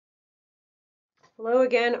Hello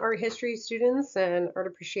again, art history students and art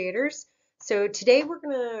appreciators. So today we're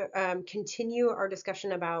going to continue our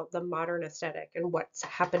discussion about the modern aesthetic and what's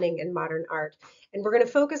happening in modern art. And we're going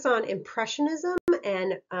to focus on Impressionism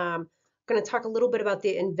and going to talk a little bit about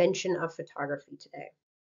the invention of photography today.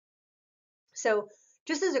 So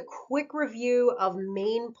just as a quick review of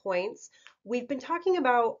main points, we've been talking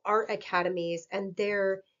about art academies and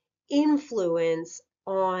their influence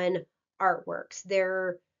on artworks,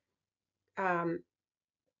 their um,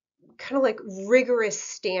 kind of like rigorous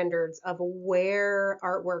standards of where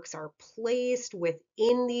artworks are placed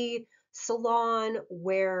within the salon,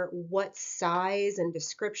 where what size and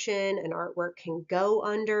description an artwork can go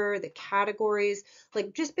under, the categories,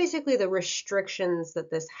 like just basically the restrictions that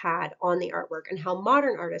this had on the artwork and how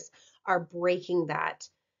modern artists are breaking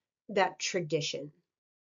that tradition.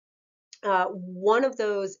 One of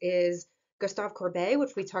those is Gustave Courbet,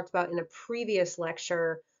 which we talked about in a previous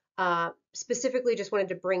lecture. Specifically, just wanted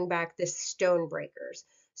to bring back this stone breakers.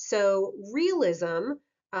 So realism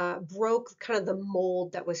broke kind of the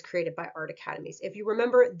mold that was created by art academies. If you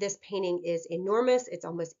remember, this painting is enormous. It's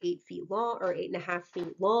almost 8 feet long or 8.5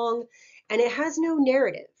 feet long, and it has no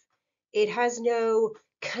narrative. It has no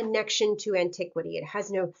connection to antiquity. It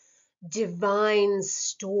has no divine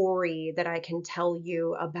story that I can tell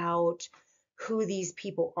you about who these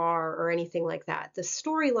people are or anything like that. The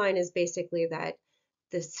storyline is basically that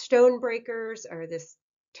the stonebreakers are this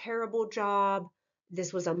terrible job.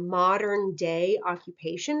 This was a modern day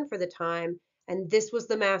occupation for the time, and this was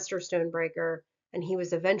the master stonebreaker, and he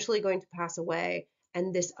was eventually going to pass away,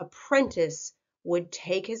 and this apprentice would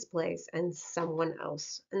take his place and someone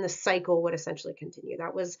else, and the cycle would essentially continue.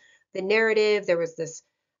 That was the narrative. There was this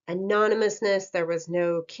anonymousness. There was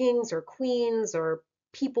no kings or queens or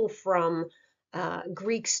people from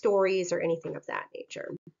Greek stories or anything of that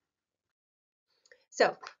nature.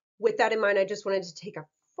 So, with that in mind, I just wanted to take a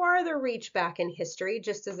farther reach back in history,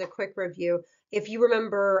 just as a quick review. If you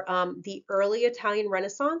remember the early Italian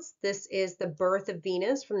Renaissance, this is the birth of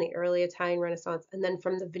Venus from the early Italian Renaissance, and then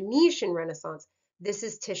from the Venetian Renaissance, this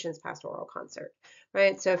is Titian's Pastoral Concert,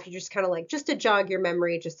 right? So if you just kind of like, just to jog your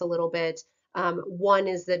memory just a little bit, one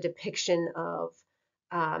is the depiction of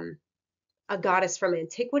um, a goddess from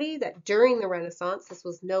antiquity that during the Renaissance, this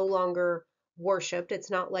was no longer worshipped. It's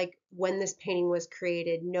not like when this painting was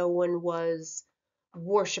created, no one was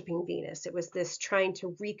worshiping Venus. It was this trying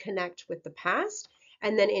to reconnect with the past.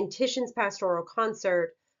 And then in Titian's Pastoral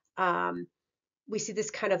Concert, we see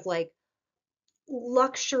this kind of like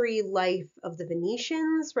luxury life of the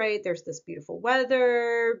Venetians, right? There's this beautiful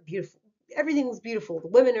weather, beautiful, everything's beautiful. The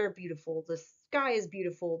women are beautiful, the sky is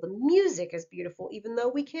beautiful, the music is beautiful, even though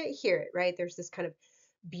we can't hear it, right? There's this kind of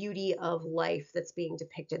beauty of life that's being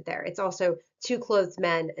depicted there. It's also two clothed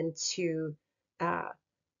men and two uh,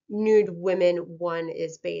 nude women. One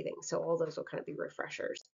is bathing. So all those will kind of be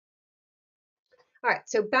refreshers. All right,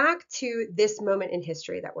 so back to this moment in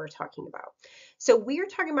history that we're talking about. So we are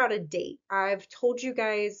talking about a date. I've told you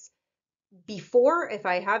guys before. If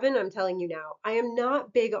I haven't, I'm telling you now. I am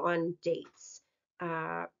not big on dates.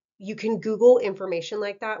 Uh, you can Google information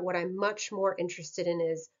like that. What I'm much more interested in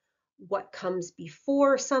is what comes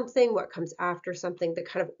before something, what comes after something, the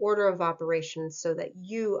kind of order of operations so that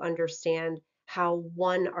you understand how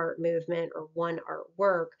one art movement or one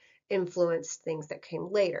artwork influenced things that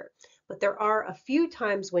came later. But there are a few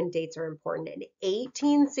times when dates are important, and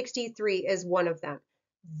 1863 is one of them.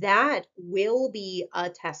 That will be a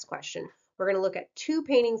test question. We're going to look at two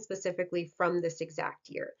paintings specifically from this exact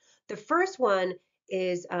year. The first one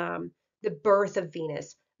is The Birth of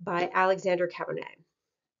Venus by Alexander Cabonet.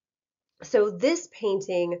 So this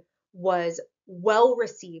painting was well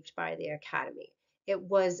received by the Academy. It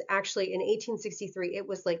was actually in 1863, it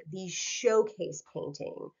was like the showcase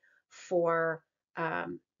painting for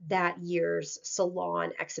that year's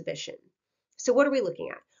Salon exhibition. So what are we looking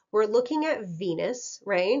at? We're looking at Venus,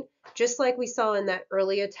 right? Just like we saw in that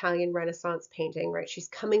early Italian Renaissance painting, right? She's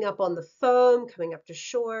coming up on the foam, coming up to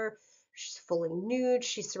shore. She's fully nude.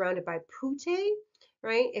 She's surrounded by puttae,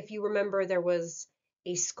 right? If you remember, there was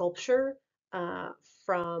a sculpture uh,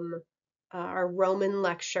 from our Roman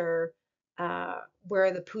lecture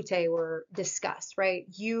where the puttae were discussed, right?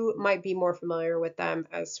 You might be more familiar with them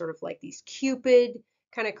as sort of like these Cupid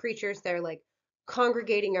kind of creatures. They're like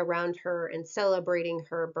congregating around her and celebrating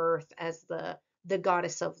her birth as the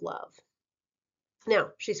goddess of love.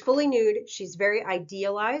 Now, she's fully nude, she's very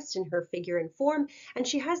idealized in her figure and form, and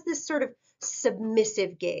she has this sort of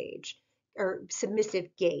submissive gaze.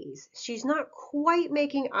 She's not quite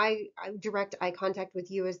making direct eye contact with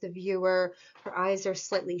you as the viewer. Her eyes are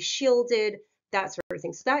slightly shielded, that sort of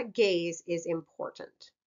thing. So that gaze is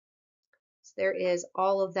important. So there is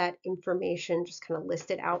all of that information just kind of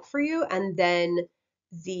listed out for you, and then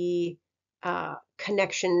the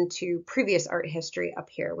connection to previous art history up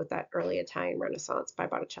here with that early Italian Renaissance by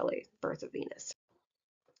Botticelli, Birth of Venus.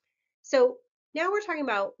 So now we're talking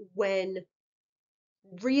about when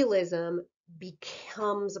realism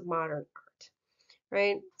becomes modern art,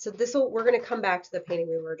 right? So we're going to come back to the painting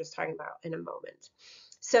we were just talking about in a moment.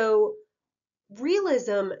 So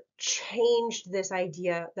realism changed this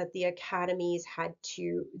idea that the academies had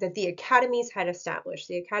established.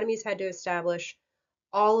 The academies had to establish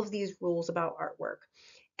all of these rules about artwork.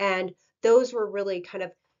 And those were really kind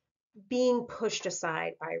of being pushed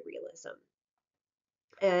aside by realism.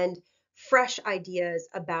 And fresh ideas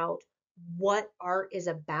about what art is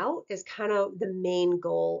about is kind of the main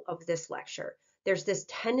goal of this lecture. There's this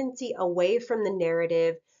tendency away from the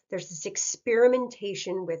narrative. There's this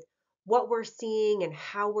experimentation with what we're seeing and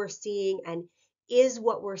how we're seeing, and is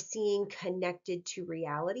what we're seeing connected to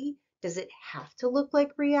reality? Does it have to look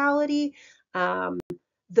like reality?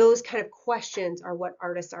 Those kind of questions are what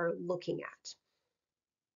artists are looking at.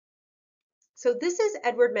 So this is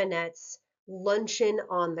Edward Manet's Luncheon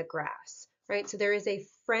on the Grass, right? So there is a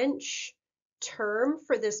French term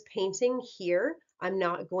for this painting here. I'm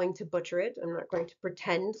not going to butcher it. I'm not going to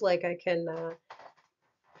pretend like I can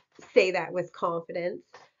say that with confidence,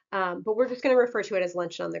 but we're just going to refer to it as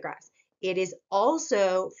Luncheon on the Grass. It is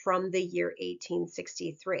also from the year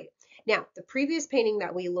 1863. Now, the previous painting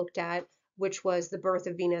that we looked at, which was The Birth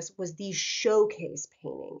of Venus, was the showcase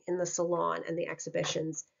painting in the salon and the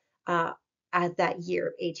exhibitions at that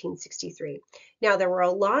year, 1863. Now, there were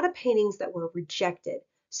a lot of paintings that were rejected,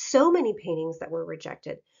 so many paintings that were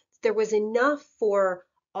rejected. There was enough for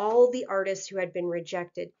all the artists who had been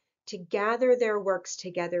rejected to gather their works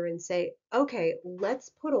together and say, okay, let's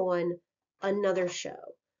put on another show,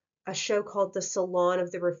 a show called the Salon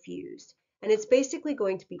of the Refused. And it's basically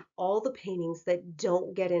going to be all the paintings that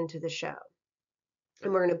don't get into the show.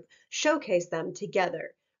 And we're going to showcase them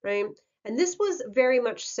together, right? And this was very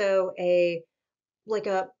much so a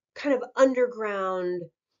kind of underground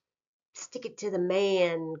stick it to the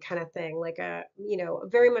man kind of thing, like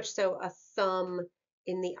very much so a thumb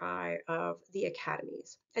in the eye of the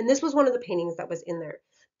academies. And this was one of the paintings that was in there.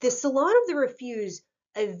 The Salon of the Refused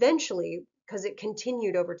eventually, because it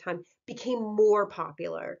continued over time, became more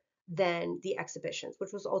popular than the exhibitions,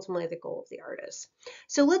 which was ultimately the goal of the artists.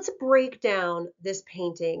 So let's break down this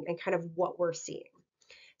painting and kind of what we're seeing.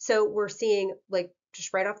 So we're seeing, like,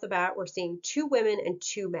 just right off the bat, we're seeing two women and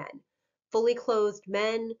two men, fully clothed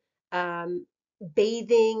men,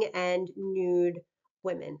 bathing and nude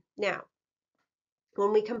women. Now,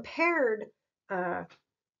 when we compared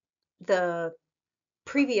the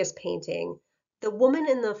previous painting, the woman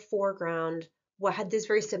in the foreground had this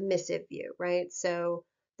very submissive view, right? So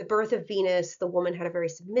the Birth of Venus, the woman had a very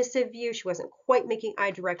submissive view. She wasn't quite making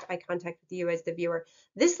direct eye contact with you as the viewer.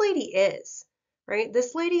 This lady is, right?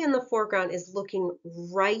 This lady in the foreground is looking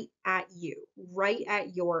right at you, right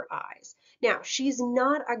at your eyes. Now, she's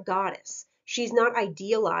not a goddess. She's not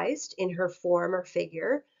idealized in her form or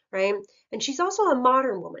figure, right? And she's also a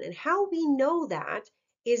modern woman. And how we know that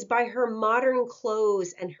is by her modern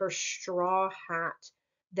clothes and her straw hat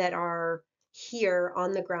that are here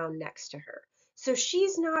on the ground next to her. So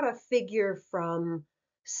she's not a figure from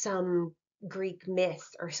some Greek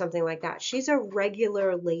myth or something like that. She's a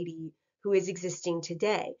regular lady who is existing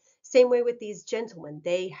today. Same way with these gentlemen.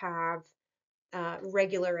 They have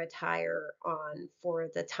regular attire on for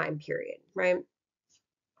the time period, right?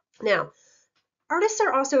 Now, artists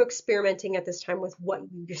are also experimenting at this time with what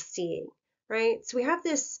you're seeing, right? So we have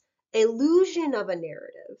this illusion of a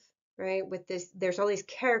narrative, right? With this, there's all these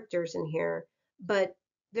characters in here, but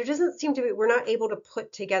there doesn't seem to be, we're not able to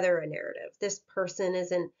put together a narrative. This person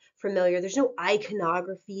isn't familiar. There's no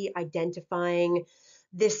iconography identifying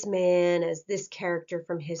this man as this character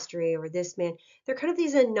from history or this man. They're kind of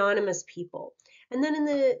these anonymous people. And then in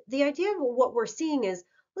the idea of what we're seeing is,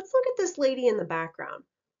 let's look at this lady in the background.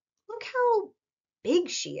 Look how big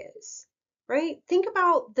she is, right? Think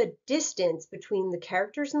about the distance between the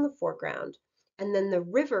characters in the foreground and then the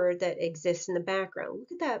river that exists in the background.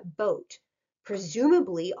 Look at that boat.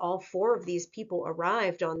 Presumably, all four of these people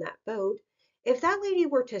arrived on that boat. If that lady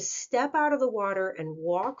were to step out of the water and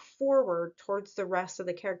walk forward towards the rest of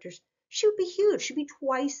the characters, she would be huge. She'd be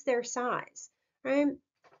twice their size, right?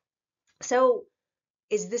 So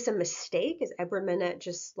is this a mistake? Is Edward Manet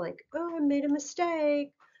just like, oh, I made a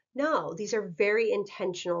mistake? No, these are very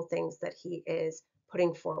intentional things that he is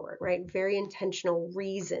putting forward, right? Very intentional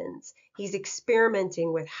reasons. He's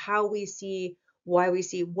experimenting with how we see, why we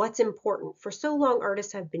see, what's important. For so long,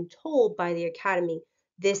 artists have been told by the Academy,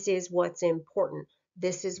 This is what's important.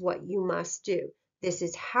 This is what you must do. This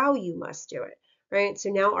is how you must do it, right? So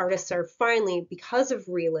now artists are finally, because of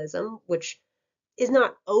realism, which is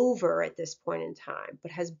not over at this point in time,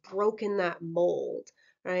 but has broken that mold,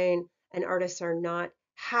 right? And artists are not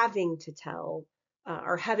having to tell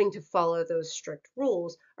or having to follow those strict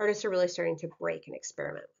rules. Artists are really starting to break and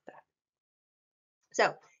experiment with that.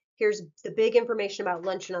 So here's the big information about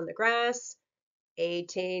Luncheon on the Grass.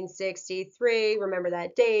 1863, remember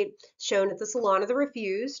that date, shown at the Salon of the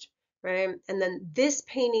Refused, right? And then this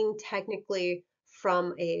painting, technically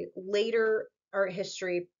from a later art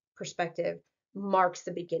history perspective, marks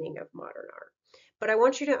the beginning of modern art. But I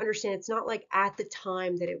want you to understand it's not like at the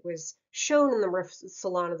time that it was shown in the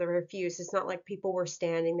Salon of the Refused, it's not like people were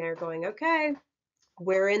standing there going, okay,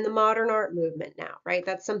 we're in the modern art movement now, right?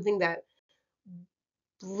 That's something that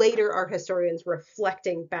later art historians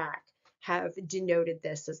reflecting back have denoted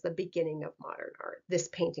this as the beginning of modern art, this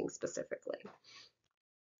painting specifically.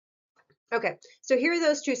 Okay, so here are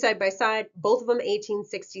those two side by side, both of them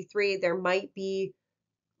 1863. There might be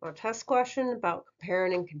a test question about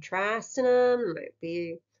comparing and contrasting them. There might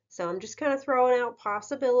be, so I'm just kind of throwing out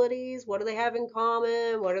possibilities. What do they have in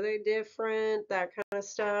common? What are they different? That kind of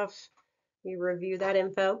stuff. You review that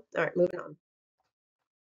info. All right, moving on.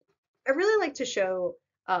 I really like to show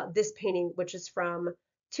this painting, which is from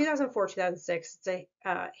 2004, 2006. It's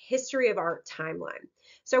a history of art timeline.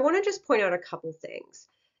 So I want to just point out a couple things.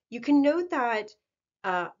 You can note that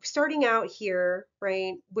starting out here,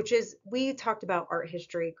 right, which is, we talked about art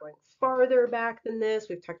history going farther back than this.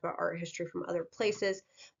 We've talked about art history from other places,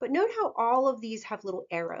 but note how all of these have little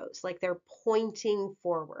arrows, like they're pointing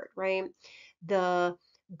forward, right? The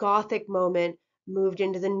Gothic moment moved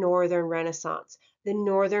into the Northern Renaissance. The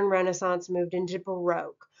Northern Renaissance moved into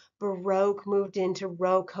Baroque. Baroque moved into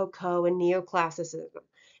Rococo and Neoclassicism.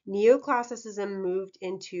 Neoclassicism moved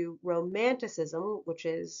into Romanticism, which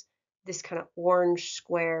is this kind of orange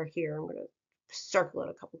square here. I'm going to circle it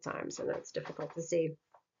a couple times, and that's difficult to see.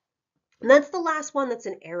 And that's the last one that's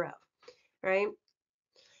an arrow, right?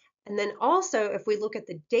 And then also, if we look at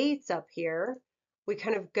the dates up here, we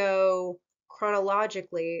kind of go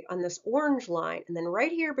chronologically on this orange line, and then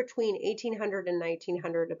right here between 1800 and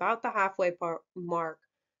 1900, about the halfway mark,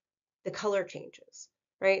 the color changes,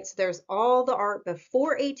 right? So there's all the art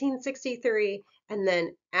before 1863, and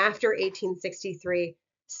then after 1863,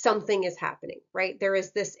 something is happening, right? There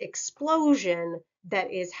is this explosion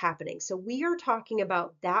that is happening. So we are talking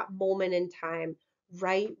about that moment in time,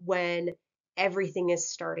 right when everything is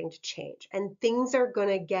starting to change, and things are going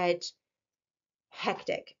to get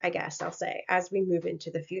hectic, I guess I'll say, as we move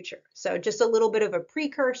into the future. So just a little bit of a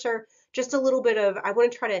precursor, just a little bit of, I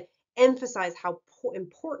want to try to emphasize how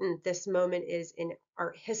important this moment is in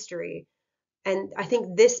art history. And I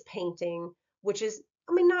think this painting, which is,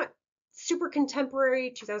 I mean, not super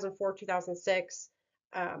contemporary, 2004, 2006,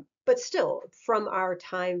 but still from our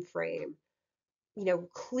time frame, you know,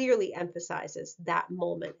 clearly emphasizes that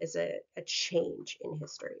moment as a change in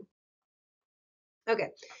history. Okay,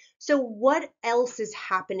 so what else is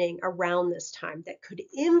happening around this time that could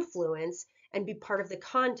influence and be part of the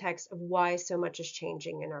context of why so much is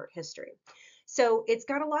changing in art history? So it's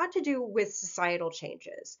got a lot to do with societal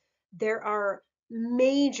changes. There are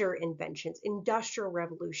major inventions, industrial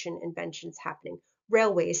revolution inventions happening,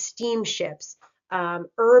 railways, steamships,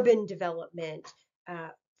 urban development,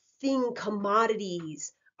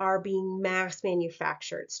 commodities are being mass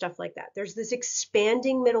manufactured, stuff like that. There's this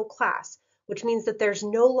expanding middle class, which means that there's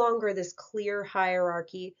no longer this clear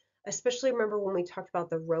hierarchy. Especially remember when we talked about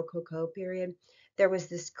the Rococo period, there was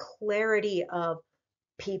this clarity of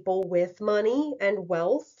people with money and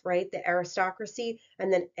wealth, right? The aristocracy,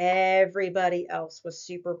 and then everybody else was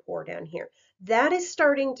super poor down here. That is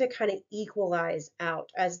starting to kind of equalize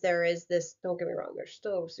out as there is this, don't get me wrong, there's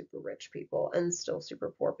still super rich people and still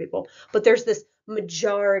super poor people, but there's this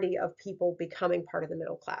majority of people becoming part of the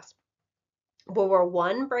middle class. World War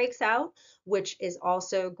I breaks out, which is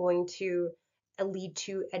also going to lead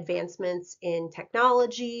to advancements in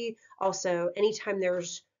technology. Also, anytime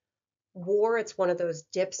there's war, it's one of those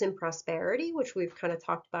dips in prosperity, which we've kind of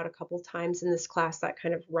talked about a couple times in this class, that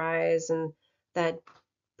kind of rise and that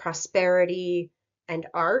prosperity and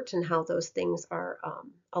art and how those things are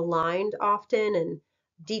aligned often, and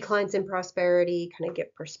declines in prosperity kind of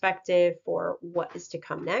get perspective for what is to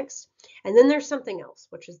come next. And then there's something else,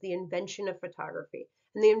 which is the invention of photography.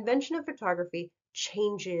 And the invention of photography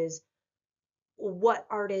changes what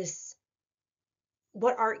artists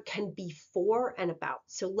what art can be for and about.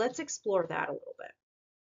 So let's explore that a little bit.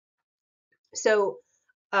 So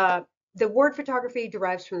the word photography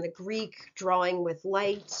derives from the Greek drawing with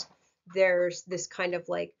light. there's this kind of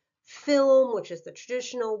like film, which is the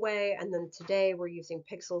traditional way, and then today we're using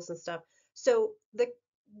pixels and stuff. So the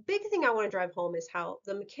big thing I want to drive home is how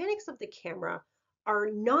the mechanics of the camera are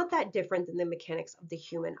not that different than the mechanics of the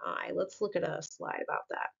human eye. Let's look at a slide about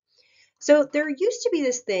that. So there used to be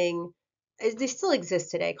this thing, they still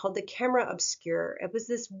exist today, called the camera obscura. It was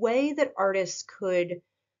this way that artists could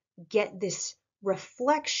get this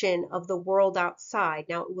reflection of the world outside.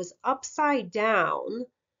 Now it was upside down,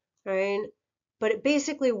 right? But it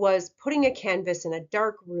basically was putting a canvas in a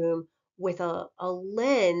dark room with a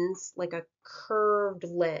lens, like a curved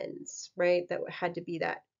lens, right? That had to be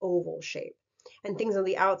that oval shape. And things on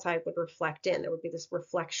the outside would reflect in. There would be this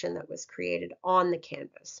reflection that was created on the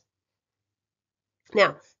canvas.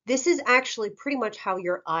 Now, this is actually pretty much how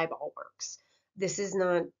your eyeball works. This is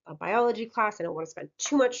not a biology class. I don't want to spend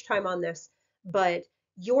too much time on this, but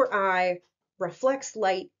your eye reflects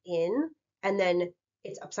light in and then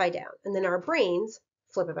it's upside down. And then our brains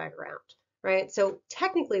flip it back around, right? So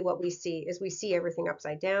technically what we see is we see everything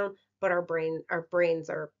upside down, but our brains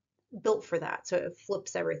are built for that. So it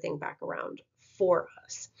flips everything back around for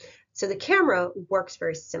us. So the camera works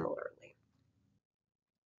very similarly.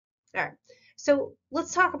 All right. So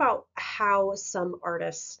let's talk about how some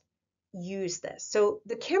artists use this. So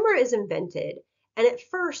the camera is invented, and at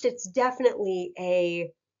first it's definitely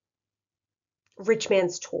a rich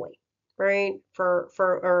man's toy, right? I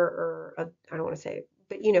don't want to say,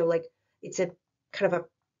 but like it's a kind of a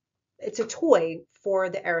it's a toy for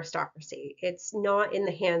the aristocracy. It's not in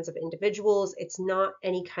the hands of individuals. It's not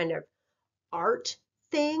any kind of art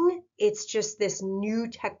thing. It's just this new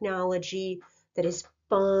technology that is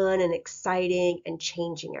fun and exciting and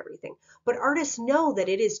changing everything. But artists know that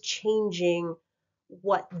it is changing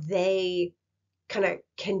what they kind of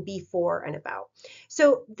can be for and about.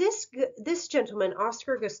 So this gentleman,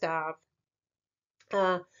 Oscar Gustave,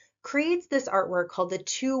 uh, creates this artwork called The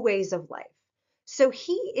Two Ways of Life. So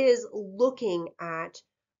he is looking at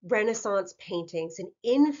Renaissance paintings and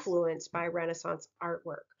influenced by Renaissance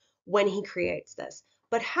artwork when he creates this.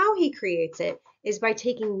 But how he creates it is by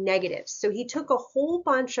taking negatives. So he took a whole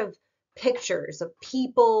bunch of pictures of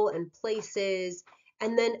people and places,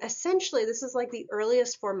 and then essentially, this is like the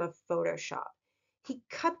earliest form of Photoshop. He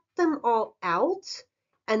cut them all out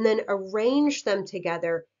and then arranged them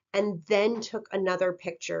together and then took another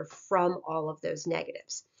picture from all of those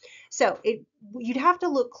negatives. So you'd have to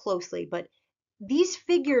look closely, but these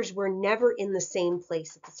figures were never in the same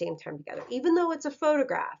place at the same time together. Even though it's a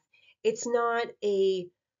photograph, it's not a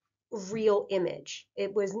real image.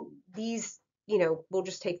 It was these, we'll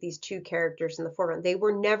just take these two characters in the foreground. They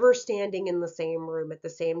were never standing in the same room at the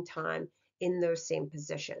same time in those same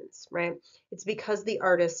positions, right? It's because the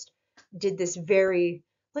artist did this very,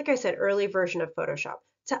 like I said, early version of Photoshop.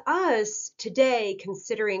 To us today,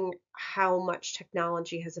 considering how much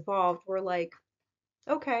technology has evolved, we're like,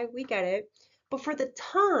 okay, we get it. But for the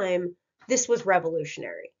time, this was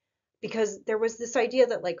revolutionary because there was this idea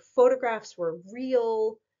that like photographs were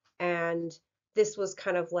real and this was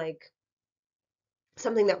kind of like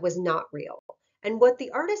something that was not real. And what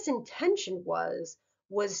the artist's intention was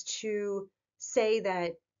to say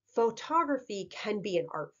that photography can be an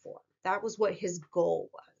art form. That was what his goal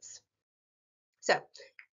was. So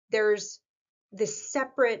there's this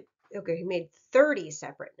separate, okay, he made 30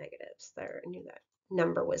 separate negatives there. I knew that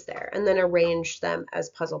number was there, and then arranged them as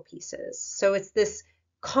puzzle pieces. So it's this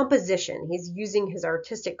composition. He's using his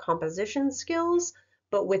artistic composition skills,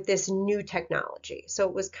 but with this new technology. So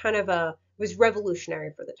it was it was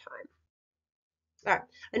revolutionary for the time. All right.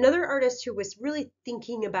 Another artist who was really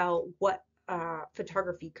thinking about what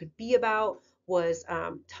photography could be about was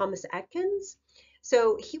Thomas Atkins.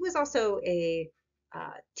 So he was also a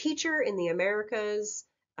teacher in the Americas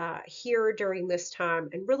here during this time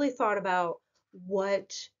and really thought about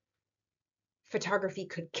what photography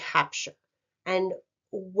could capture and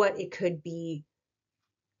what it could be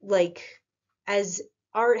like, as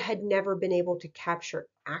art had never been able to capture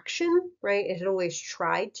action, right? It had always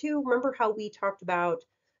tried to. Remember how we talked about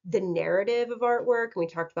the narrative of artwork and we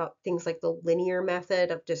talked about things like the linear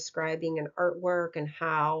method of describing an artwork and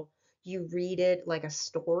how you read it like a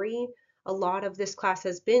story? A lot of this class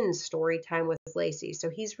has been story time with Lacey. So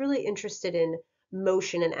he's really interested in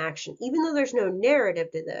motion and action. Even though there's no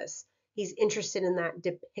narrative to this, he's interested in that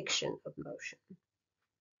depiction of motion.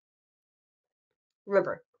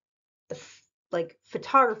 Remember, like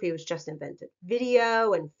photography was just invented.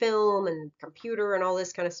 Video and film and computer and all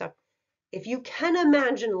this kind of stuff. If you can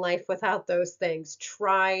imagine life without those things,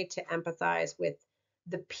 try to empathize with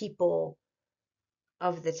the people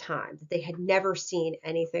of the time that they had never seen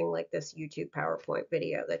anything like this YouTube PowerPoint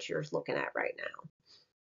video that you're looking at right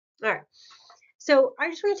now. All right. So I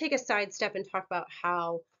just want to take a sidestep and talk about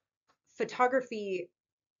how photography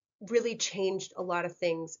really changed a lot of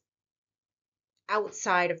things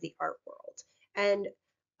outside of the art world. And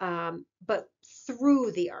but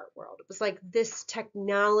through the art world. It was like this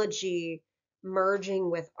technology merging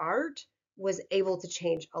with art was able to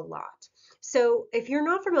change a lot. So if you're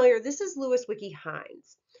not familiar, this is Louis Wiki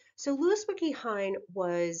Hines. So Louis Wiki Hine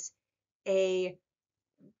was a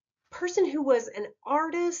person who was an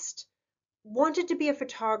artist, wanted to be a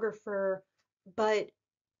photographer, but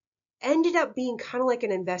ended up being kind of like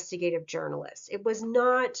an investigative journalist. It was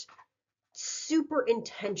not super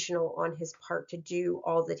intentional on his part to do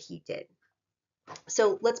all that he did.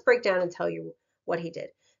 So let's break down and tell you what he did.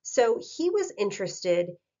 So he was interested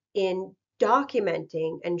in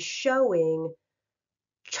documenting and showing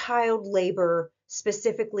child labor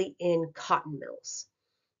specifically in cotton mills.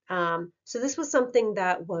 So this was something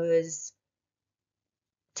that was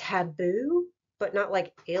taboo, but not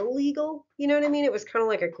like illegal. You know what I mean? It was kind of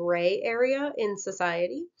like a gray area in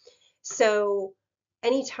society. So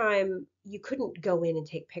anytime you couldn't go in and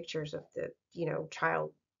take pictures of the,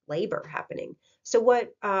 child labor happening. So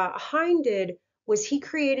what Hine did was he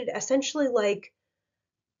created essentially like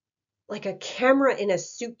a camera in a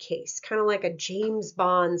suitcase, kind of like a James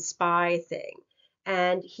Bond spy thing.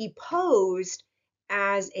 And he posed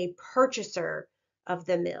as a purchaser of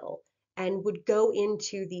the mill and would go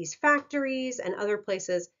into these factories and other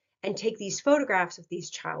places and take these photographs of these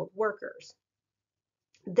child workers.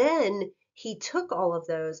 Then he took all of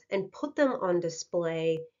those and put them on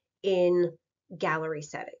display in gallery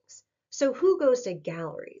settings. So who goes to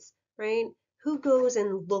galleries, right? Who goes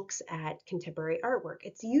and looks at contemporary artwork?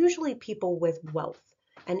 It's usually people with wealth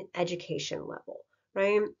and education level,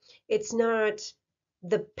 right? It's not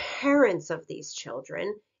the parents of these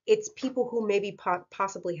children. It's people who maybe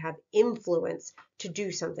possibly have influence to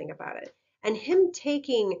do something about it. And him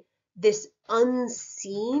taking this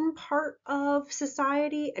unseen part of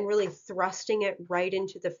society and really thrusting it right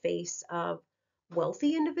into the face of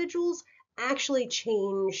wealthy individuals actually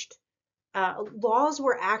changed. Laws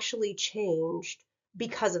were actually changed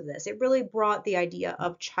because of this. It really brought the idea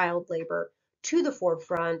of child labor to the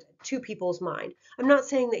forefront, to people's mind. I'm not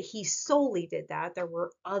saying that he solely did that. There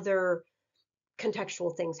were other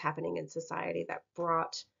contextual things happening in society that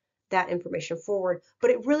brought that information forward,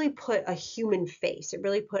 but it really put a human face. It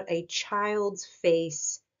really put a child's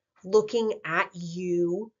face looking at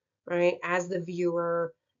you, right, as the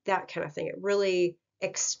viewer, that kind of thing. It really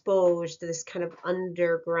exposed this kind of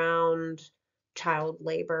underground child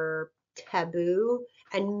labor taboo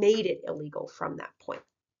and made it illegal from that point.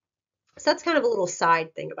 So that's kind of a little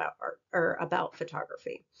side thing about art or about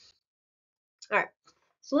photography. All right.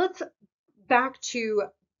 So let's back to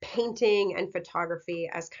painting and photography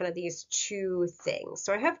as kind of these two things.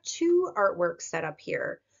 So I have two artworks set up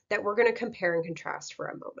here that we're going to compare and contrast for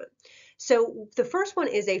a moment. So the first one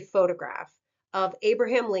is a photograph of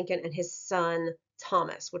Abraham Lincoln and his son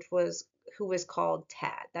Thomas, who was called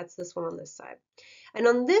Tad. That's this one on this side. And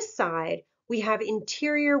on this side, we have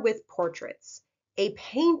interior with portraits, a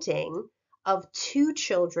painting of two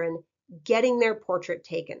children getting their portrait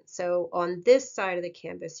taken. So on this side of the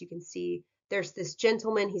canvas, you can see there's this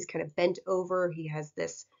gentleman. He's kind of bent over. He has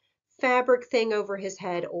this fabric thing over his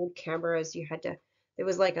head. Old cameras, there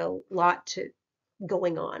was like a lot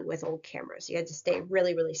going on with old cameras. You had to stay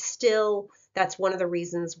really, really still. That's one of the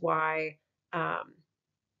reasons why, um,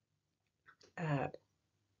 uh,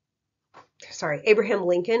 Abraham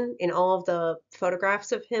Lincoln, in all of the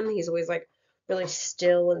photographs of him, he's always like really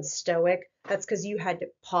still and stoic. That's because you had to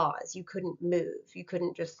pause. You couldn't move. You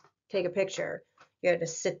couldn't just take a picture. You had to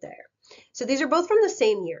sit there. So these are both from the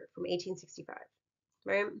same year, from 1865,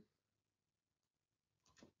 right?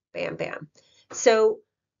 Bam, bam. So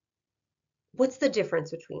what's the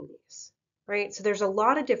difference between these, right? So there's a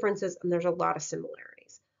lot of differences and there's a lot of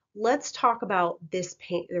similarities. Let's talk about this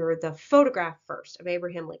paint or the photograph first of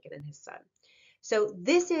Abraham Lincoln and his son. So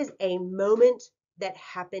this is a moment that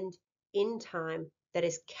happened in time that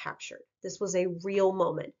is captured. This was a real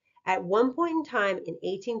moment. At one point in time in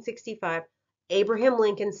 1865, Abraham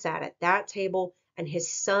Lincoln sat at that table and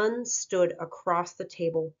his son stood across the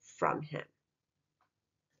table from him.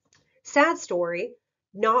 Sad story,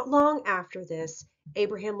 not long after this,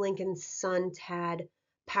 Abraham Lincoln's son Tad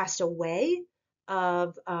passed away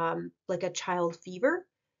of like a child fever.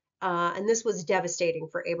 And this was devastating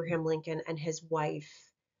for Abraham Lincoln and his wife.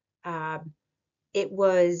 It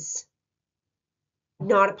was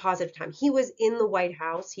not a positive time. He was in the White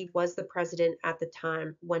House. He was the president at the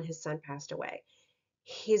time when his son passed away.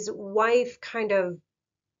 His wife kind of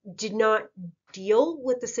did not deal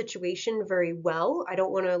with the situation very well. I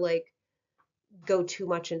don't want to like go too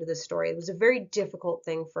much into the story. It was a very difficult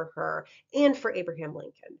thing for her and for Abraham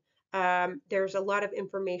Lincoln. There's a lot of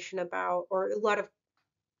information about, or a lot of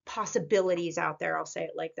possibilities out there, I'll say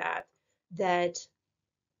it like that, that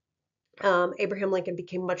Abraham Lincoln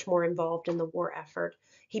became much more involved in the war effort.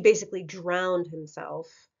 He basically drowned himself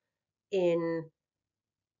in,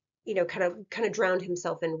 kind of drowned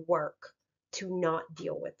himself in work to not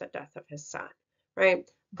deal with the death of his son, right?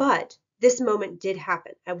 But this moment did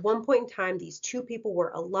happen. At one point in time, these two people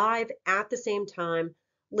were alive at the same time,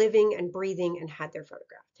 living and breathing, and had their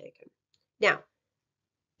photograph taken. Now,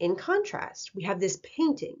 in contrast, we have this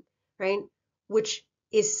painting, right, which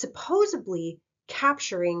is supposedly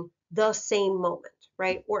capturing the same moment,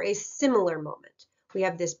 right, or a similar moment. We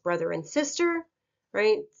have this brother and sister,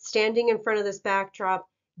 right, standing in front of this backdrop,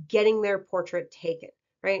 getting their portrait taken,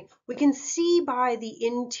 right? We can see by the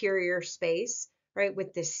interior space, right,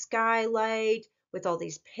 with this skylight, with all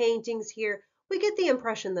these paintings here, we get the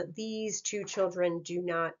impression that these two children do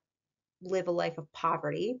not live a life of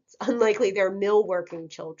poverty. It's unlikely they're mill working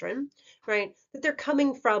children, right? That they're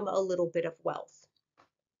coming from a little bit of wealth.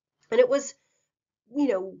 And it was, you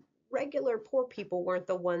know, regular poor people weren't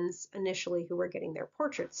the ones initially who were getting their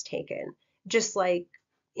portraits taken. Just like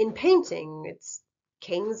in painting, it's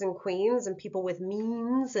kings and queens and people with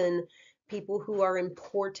means and people who are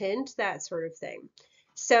important, that sort of thing.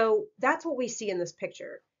 So that's what we see in this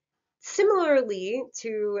picture. Similarly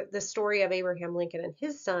to the story of Abraham Lincoln and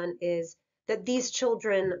his son is that these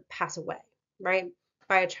children pass away, right,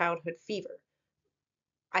 by a childhood fever,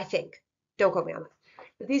 I think. Don't quote me on that.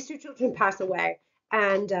 But these two children pass away,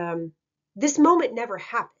 and this moment never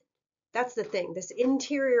happened. That's the thing. This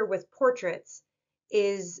interior with portraits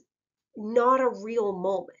is not a real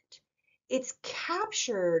moment. It's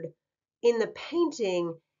captured in the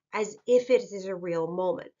painting as if it is a real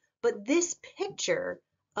moment. But this picture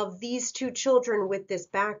of these two children with this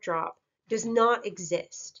backdrop does not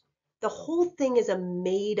exist. The whole thing is a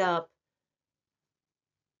made up,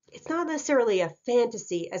 it's not necessarily a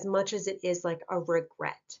fantasy as much as it is like a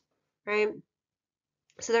regret, right?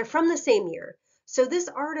 So they're from the same year. So this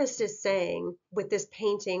artist is saying with this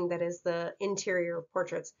painting that is the interior of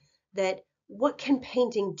portraits that what can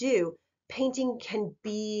painting do? Painting can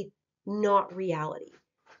be not reality.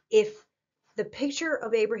 If the picture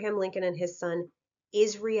of Abraham Lincoln and his son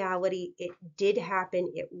is reality, it did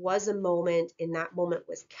happen, it was a moment, and that moment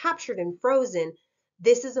was captured and frozen,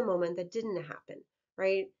 this is a moment that didn't happen,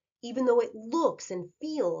 right? Even though it looks and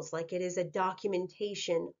feels like it is a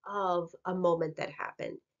documentation of a moment that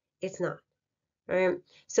happened, it's not, right?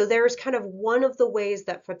 So there's kind of one of the ways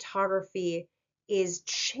that photography is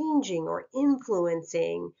changing or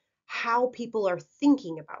influencing how people are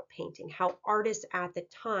thinking about painting, how artists at the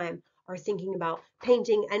time are thinking about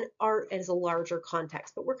painting and art as a larger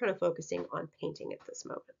context, but we're kind of focusing on painting at this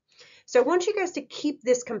moment. So I want you guys to keep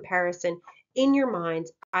this comparison in your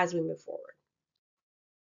minds as we move forward.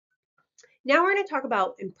 Now we're going to talk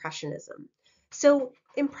about Impressionism. So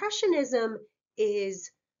Impressionism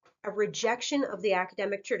is a rejection of the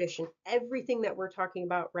academic tradition. Everything that we're talking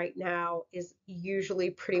about right now is usually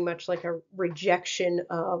pretty much like a rejection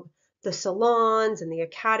of the salons and the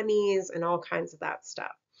academies and all kinds of that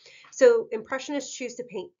stuff. So Impressionists choose to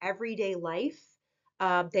paint everyday life.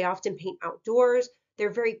 They often paint outdoors. They're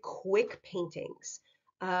very quick paintings.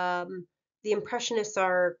 The Impressionists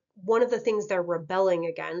are, one of the things they're rebelling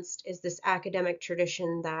against is this academic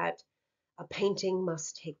tradition that a painting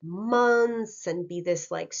must take months and be this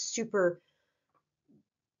like super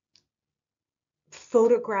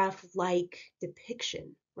photograph-like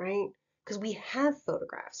depiction, right? Because we have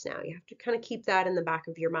photographs now. You have to kind of keep that in the back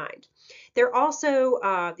of your mind. They're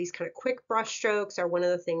also, these kind of quick brush strokes are one of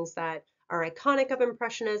the things that are iconic of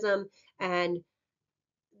Impressionism, and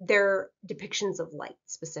they're depictions of light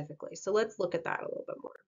specifically. So let's look at that a little bit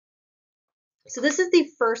more. So this is the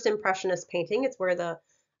first Impressionist painting. It's where the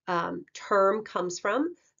term comes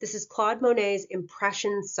from. This is Claude Monet's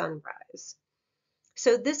Impression Sunrise.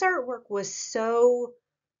 So this artwork was so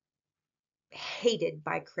hated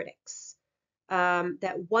by critics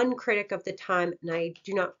that one critic of the time, and I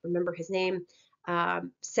do not remember his name,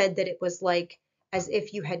 said that it was like as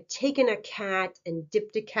if you had taken a cat and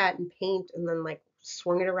dipped a cat in paint and then like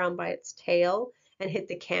swung it around by its tail and hit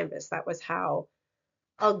the canvas. That was how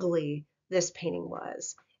ugly this painting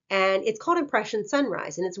was. And it's called Impression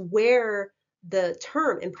Sunrise, and it's where the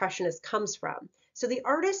term impressionist comes from. So the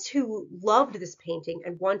artist who loved this painting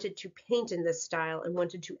and wanted to paint in this style and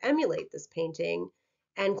wanted to emulate this painting,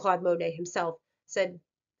 and Claude Monet himself said,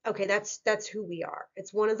 okay, that's who we are.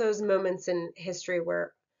 It's one of those moments in history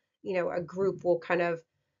where a group will kind of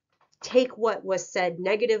take what was said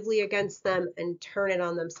negatively against them and turn it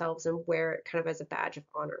on themselves and wear it kind of as a badge of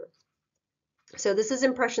honor. So this is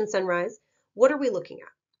Impression Sunrise. What are we looking at?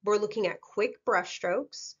 We're looking at quick brush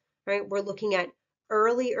strokes, right? We're looking at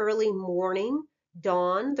early morning,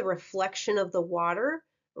 dawn, the reflection of the water,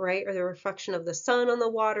 right? Or the reflection of the sun on the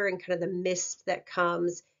water and kind of the mist that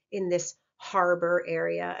comes in this harbor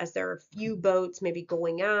area as there are a few boats maybe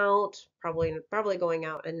going out, probably going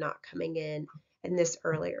out and not coming in this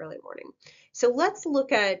early morning. So let's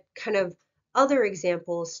look at kind of other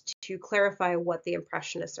examples to clarify what the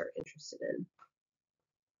Impressionists are interested in.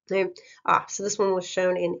 So this one was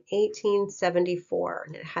shown in 1874,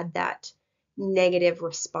 and it had that negative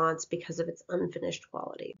response because of its unfinished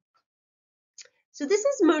quality. So this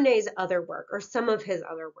is Monet's other work, or some of his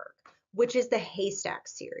other work, which is the Haystack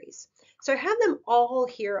series. So I have them all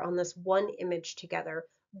here on this one image together,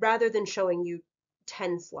 rather than showing you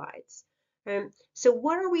 10 slides. So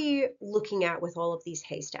what are we looking at with all of these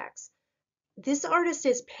haystacks? This artist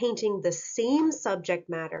is painting the same subject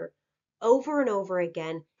matter over and over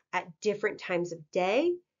again at different times of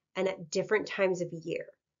day and at different times of year.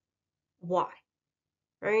 Why?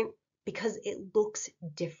 Right? Because it looks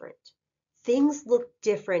different. Things look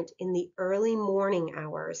different in the early morning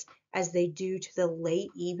hours as they do to the late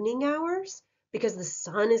evening hours because the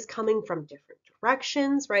sun is coming from different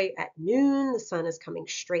directions, right? At noon, the sun is coming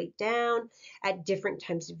straight down. At different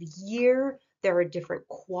times of year, there are different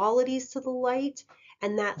qualities to the light,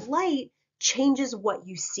 and that light changes what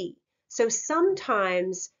you see. So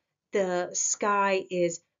sometimes the sky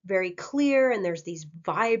is very clear and there's these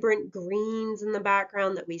vibrant greens in the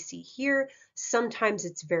background that we see here. Sometimes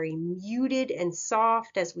it's very muted and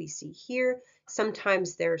soft as we see here.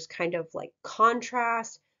 Sometimes there's kind of like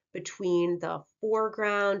contrast between the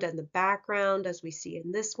foreground and the background as we see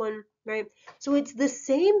in this one, right? So it's the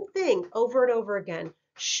same thing over and over again,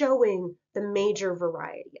 showing the major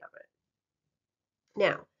variety of it.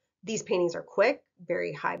 Now, these paintings are quick,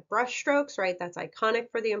 very high brush strokes, right? That's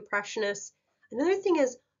iconic for the Impressionists. Another thing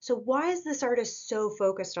is, so why is this artist so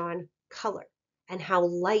focused on color and how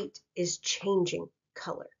light is changing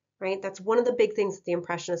color, right? That's one of the big things that the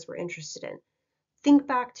Impressionists were interested in. Think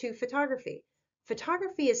back to photography.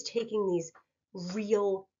 Photography is taking these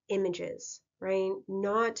real images, right?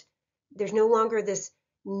 There's no longer this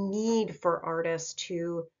need for artists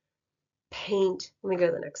to paint. Let me go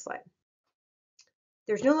to the next slide.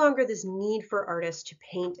 There's no longer this need for artists to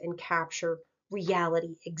paint and capture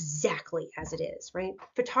reality exactly as it is, right?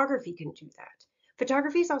 Photography can do that.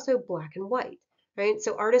 Photography is also black and white, right?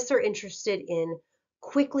 So artists are interested in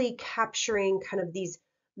quickly capturing kind of these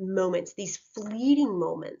moments, these fleeting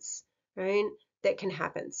moments, right, that can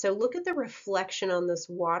happen. So look at the reflection on this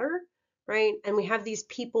water, right? And we have these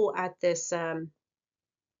people at this kind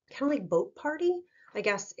of like boat party, I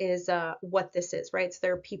guess is what this is, right? So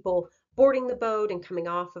there are people boarding the boat and coming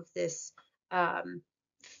off of this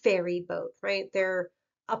ferry boat, right? They're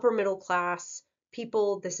upper middle class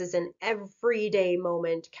people. This is an everyday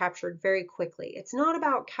moment captured very quickly. It's not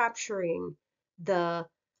about capturing the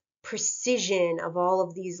precision of all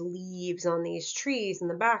of these leaves on these trees in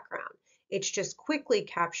the background. It's just quickly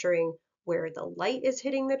capturing where the light is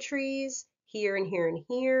hitting the trees, here and here and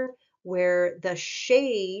here, where the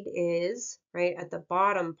shade is, right, at the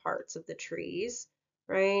bottom parts of the trees,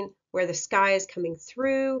 right, where the sky is coming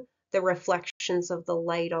through, the reflections of the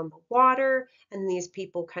light on the water, and these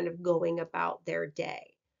people kind of going about their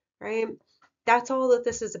day, right? That's all that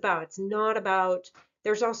this is about. It's not about,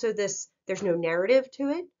 there's also this, there's no narrative to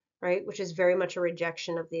it, right, which is very much a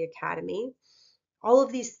rejection of the academy. All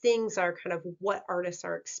of these things are kind of what artists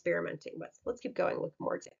are experimenting with. Let's keep going with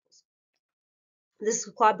more examples. This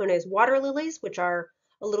is Claude Monet's water lilies, which are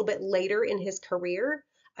a little bit later in his career.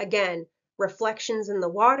 Again, reflections in the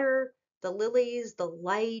water, the lilies, the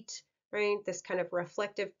light, right? This kind of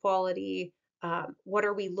reflective quality. What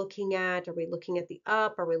are we looking at? Are we looking at the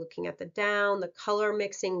up? Are we looking at the down? The color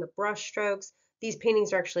mixing, the brush strokes. These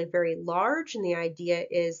paintings are actually very large, and the idea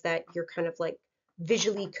is that you're kind of like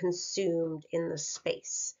visually consumed in the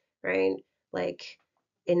space, right? Like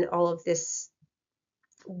in all of this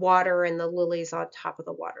water and the lilies on top of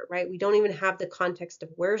the water, right? We don't even have the context of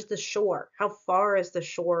where's the shore? How far is the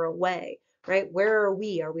shore away, right? Where are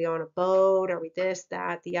we? Are we on a boat? Are we this,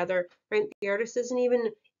 that, the other, right? The artist isn't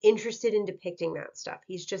even interested in depicting that stuff.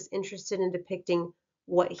 He's just interested in depicting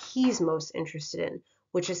what he's most interested in,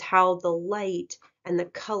 which is how the light and the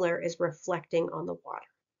color is reflecting on the water,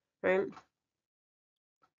 right?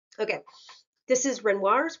 Okay, this is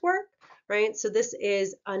Renoir's work, right? So this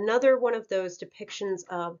is another one of those depictions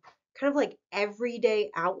of kind of like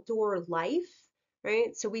everyday outdoor life,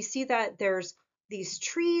 right? So we see that there's these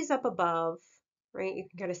trees up above, right? You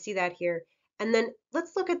can kind of see that here. And then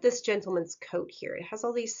let's look at this gentleman's coat here. It has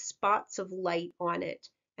all these spots of light on it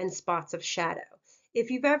and spots of shadow.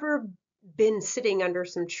 If you've ever been sitting under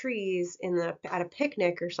some trees at a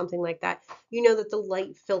picnic or something like that, you know that the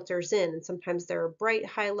light filters in, and sometimes there are bright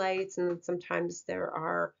highlights and sometimes there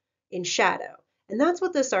are in shadow. And that's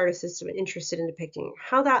what this artist is interested in depicting,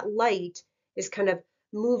 how that light is kind of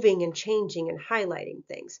moving and changing and highlighting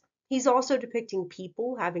things. He's also depicting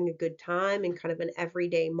people having a good time in kind of an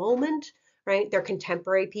everyday moment, right? They're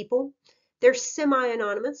contemporary people. They're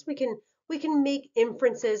semi-anonymous. We can make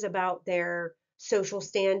inferences about their social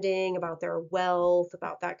standing, about their wealth,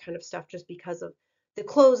 about that kind of stuff just because of the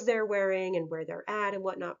clothes they're wearing and where they're at and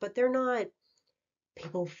whatnot. But they're not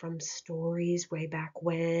people from stories way back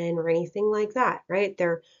when or anything like that, right?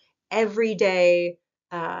 They're everyday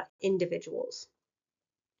individuals.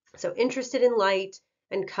 So interested in light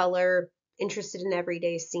and color, interested in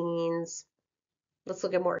everyday scenes. Let's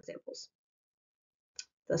look at more examples.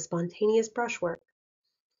 The spontaneous brushwork.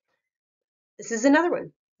 This is another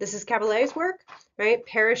one. This is Caballet's work, right?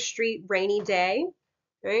 Paris Street, rainy day,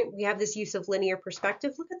 right? We have this use of linear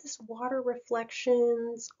perspective. Look at this water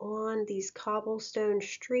reflections on these cobblestone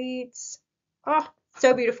streets. Oh,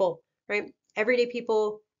 so beautiful, right? Everyday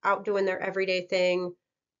people out doing their everyday thing,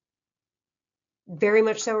 very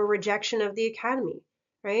much so a rejection of the academy,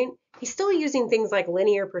 right? He's still using things like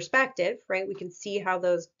linear perspective, right? We can see how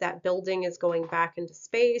that building is going back into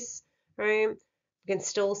space, right? We can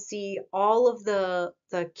still see all of the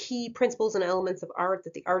key principles and elements of art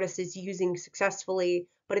that the artist is using successfully,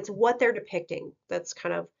 but it's what they're depicting that's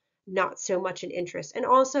kind of not so much an interest. And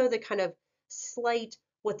also the kind of slight,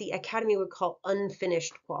 what the academy would call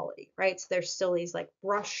unfinished quality, right? So there's still these like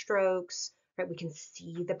brush strokes, right? We can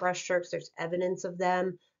see the brushstrokes, there's evidence of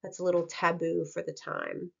them. That's a little taboo for the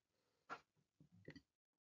time.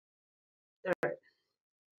 All right.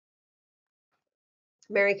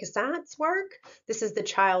 Mary Cassatt's work. This is the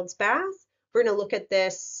Child's Bath. We're going to look at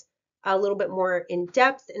this a little bit more in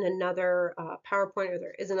depth in another PowerPoint, or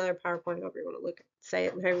there is another PowerPoint, however you want to look, say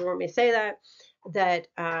it, however you want me to say that, that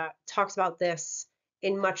talks about this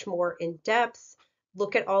in much more in depth.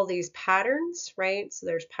 Look at all these patterns, right? So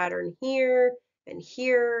there's pattern here and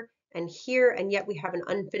here and here, and yet we have an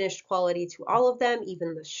unfinished quality to all of them,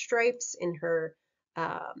 even the stripes in her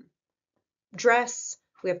um, dress.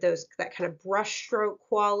 We have that kind of brushstroke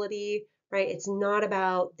quality, right? It's not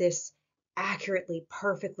about this accurately,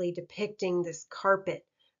 perfectly depicting this carpet,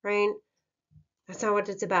 right? That's not what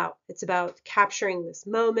it's about. It's about capturing this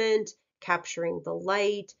moment, capturing the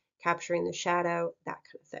light, capturing the shadow, that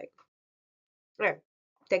kind of thing. All right.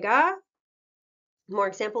 Degas, more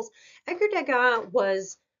examples. Edgar Degas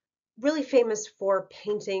was really famous for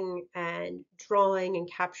painting and drawing and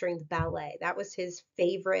capturing the ballet. That was his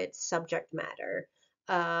favorite subject matter.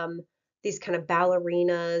 Um, these kind of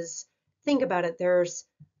ballerinas. Think about it. There's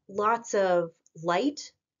lots of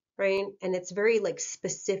light, right? And it's very like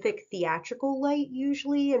specific theatrical light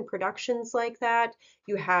usually in productions like that.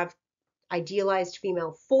 You have idealized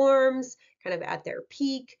female forms kind of at their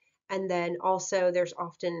peak. And then also there's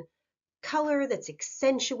often color that's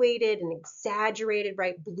accentuated and exaggerated,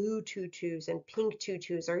 right? Blue tutus and pink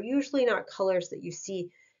tutus are usually not colors that you see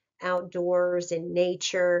outdoors in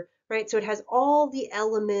nature, right? So it has all the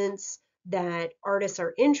elements that artists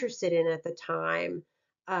are interested in at the time.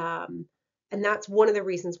 Um, and that's one of the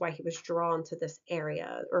reasons why he was drawn to this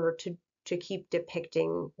area, or to keep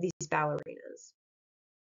depicting these ballerinas.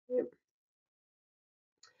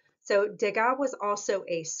 So Degas was also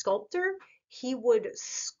a sculptor. He would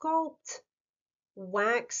sculpt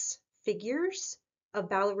wax figures of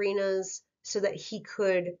ballerinas so that he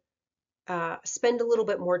could spend a little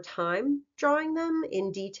bit more time drawing them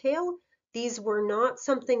in detail. These were not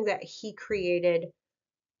something that he created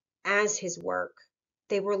as his work.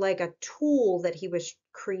 They were like a tool that he was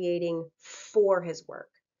creating for his work.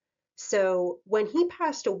 So when he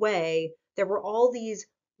passed away, there were all these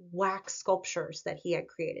wax sculptures that he had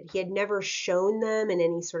created. He had never shown them in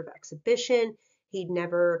any sort of exhibition. He'd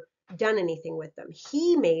never done anything with them.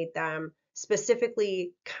 He made them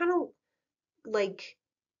specifically like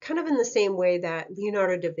kind of in the same way that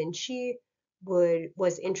Leonardo da Vinci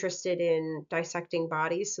was interested in dissecting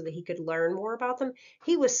bodies so that he could learn more about them.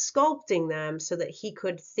 He was sculpting them so that he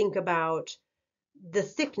could think about the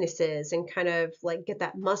thicknesses and kind of like get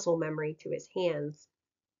that muscle memory to his hands.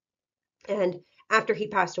 And after he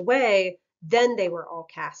passed away, then they were all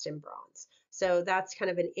cast in bronze. So that's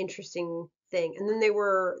kind of an interesting thing. And then they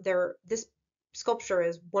were there. This sculpture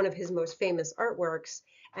is one of his most famous artworks,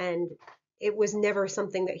 and it was never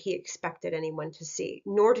something that he expected anyone to see,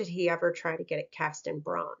 nor did he ever try to get it cast in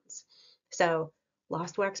bronze. So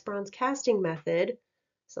lost wax bronze casting method,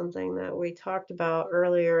 something that we talked about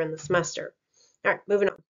earlier in the semester. All right, moving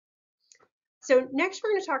on. So next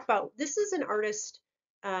we're going to talk about, this is an artist,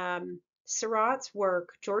 Seurat's work.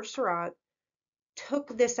 George Seurat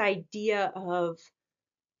took this idea of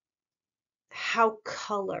how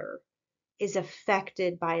color is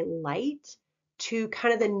affected by light to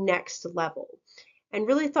kind of the next level, and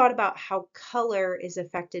really thought about how color is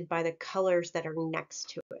affected by the colors that are next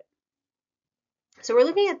to it. So we're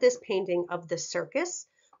looking at this painting of the circus,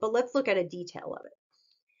 but let's look at a detail of it.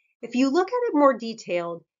 If you look at it more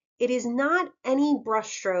detailed, it is not any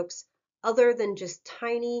brushstrokes other than just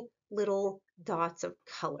tiny little dots of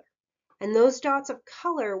color. And those dots of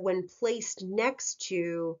color, when placed next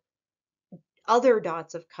to other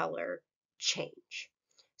dots of color, change.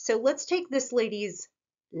 So let's take this lady's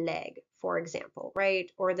leg, for example, right?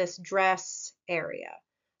 Or this dress area.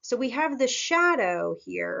 So we have the shadow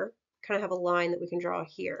here, kind of have a line that we can draw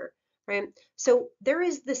here, right? So there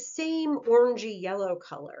is the same orangey yellow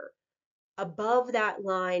color above that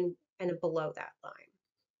line and below that line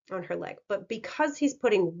on her leg. But because he's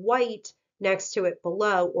putting white next to it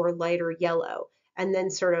below, or lighter yellow, and then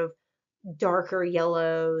sort of darker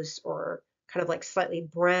yellows or kind of like slightly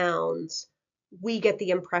browns, we get the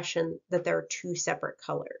impression that there are two separate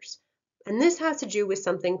colors. And this has to do with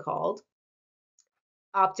something called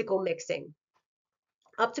optical mixing.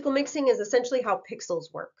 Optical mixing is essentially how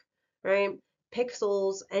pixels work, right?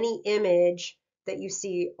 Pixels, any image that you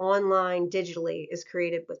see online digitally is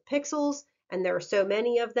created with pixels, and there are so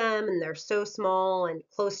many of them, and they're so small and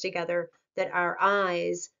close together that our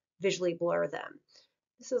eyes visually blur them.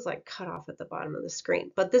 This is like cut off at the bottom of the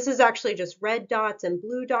screen, but this is actually just red dots and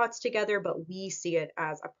blue dots together, but we see it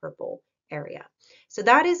as a purple area. So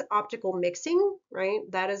that is optical mixing, right?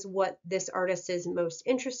 That is what this artist is most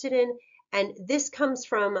interested in. And this comes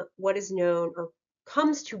from what is known, or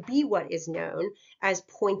comes to be what is known as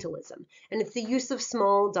pointillism. And it's the use of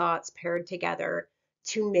small dots paired together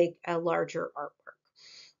to make a larger artwork.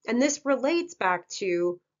 And this relates back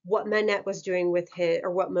to what Manet was doing with his,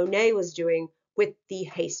 or what Monet was doing with the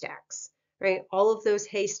haystacks, right? All of those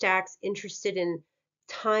haystacks interested in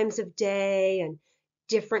times of day and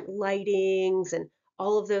different lightings and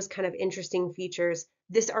all of those kind of interesting features.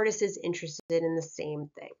 This artist is interested in the same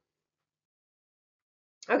thing.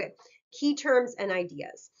 Okay, key terms and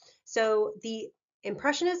ideas. So the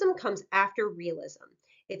Impressionism comes after realism.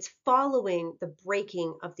 It's following the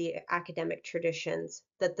breaking of the academic traditions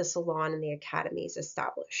that the Salon and the academies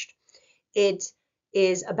established. It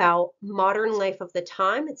is about modern life of the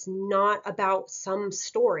time. It's not about some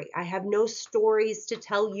story. I have no stories to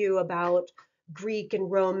tell you about Greek and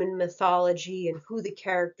Roman mythology and who the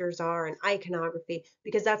characters are and iconography,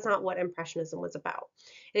 because that's not what Impressionism was about.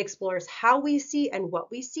 It explores how we see and what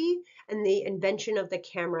we see, and the invention of the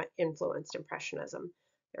camera influenced Impressionism.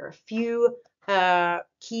 There are a few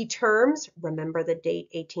key terms. Remember the date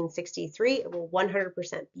 1863. It will 100%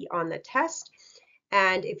 be on the test.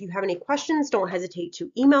 And if you have any questions, don't hesitate to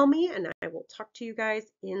email me, and I will talk to you guys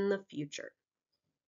in the future.